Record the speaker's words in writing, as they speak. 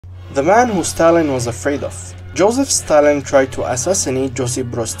The man who Stalin was afraid of. Joseph Stalin tried to assassinate Josip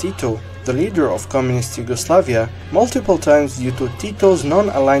Broz Tito, the leader of communist Yugoslavia, multiple times due to Tito's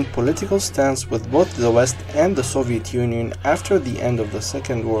non-aligned political stance with both the West and the Soviet Union after the end of the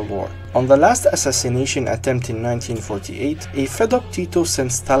Second World War. On the last assassination attempt in 1948, a fed-up Tito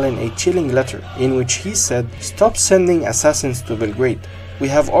sent Stalin a chilling letter in which he said, "Stop sending assassins to Belgrade. We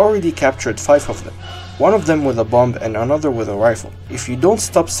have already captured 5 of them. One of them with a bomb and another with a rifle. If you don't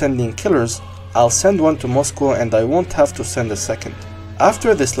stop sending killers, I'll send one to Moscow and I won't have to send a second."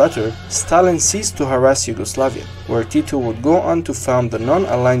 After this letter, Stalin ceased to harass Yugoslavia, where Tito would go on to found the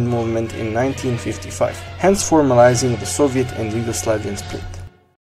non-aligned movement in 1955, hence formalizing the Soviet and Yugoslavian split.